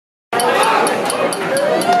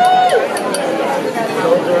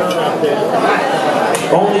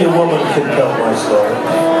Only a woman can tell my story.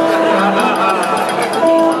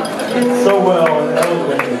 So well and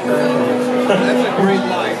eloquently. That's a great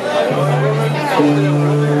line.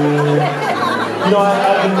 You know,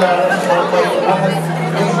 I've had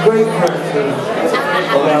these great friends who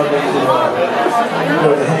allowed me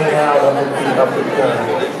to hang out up at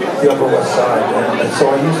the Upper West Side. And so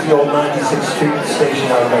I used the old 96th Street station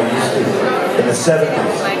like I used to in the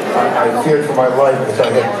 70s. I feared for my life because I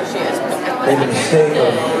had made the mistake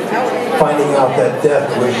of finding out that Death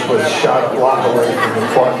Wish was shot a block away from the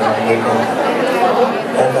apartment I lived in.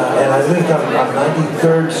 And I lived on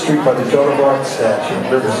 93rd Street by the Joan of Arc statue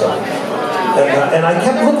in Riverside. And I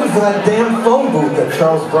kept looking for that damn phone booth that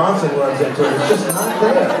Charles Bronson runs into. It's just not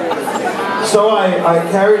there. So I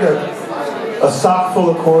carried a sock full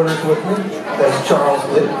of quarters with me, as Charles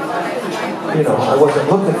did. You know, I wasn't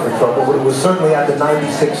looking for trouble, but it was certainly at the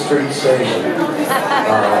 96th Street station.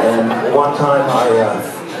 And one time the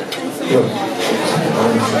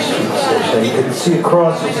 96th Street station, you could see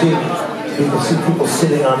across, you could see people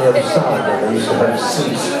sitting on the other side, and they used to have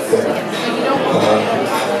seats there.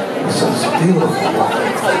 So it's beautiful.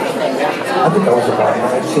 I think I was about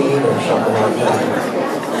 19 or something like that.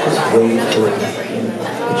 Just wave to it.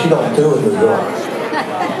 But you don't do in New York.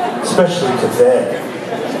 Especially today.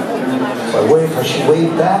 So I waved her, she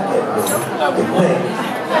waved back at me, I think.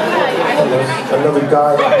 And there's another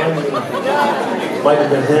guy behind me. Might have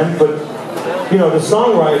been him, but you know, the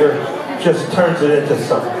songwriter just turns it into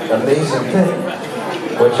some amazing thing.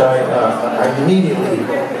 Which I immediately,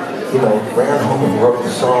 you know, ran home and wrote the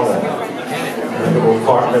song in my little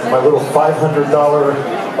apartment, my little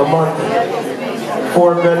 $500 a month,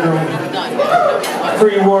 4-bedroom,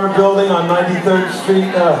 pre-war building on 93rd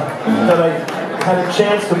Street that I had a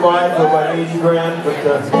chance to buy for about 80 grand, but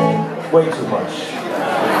way too much.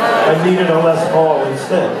 I needed a Les Paul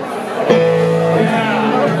instead.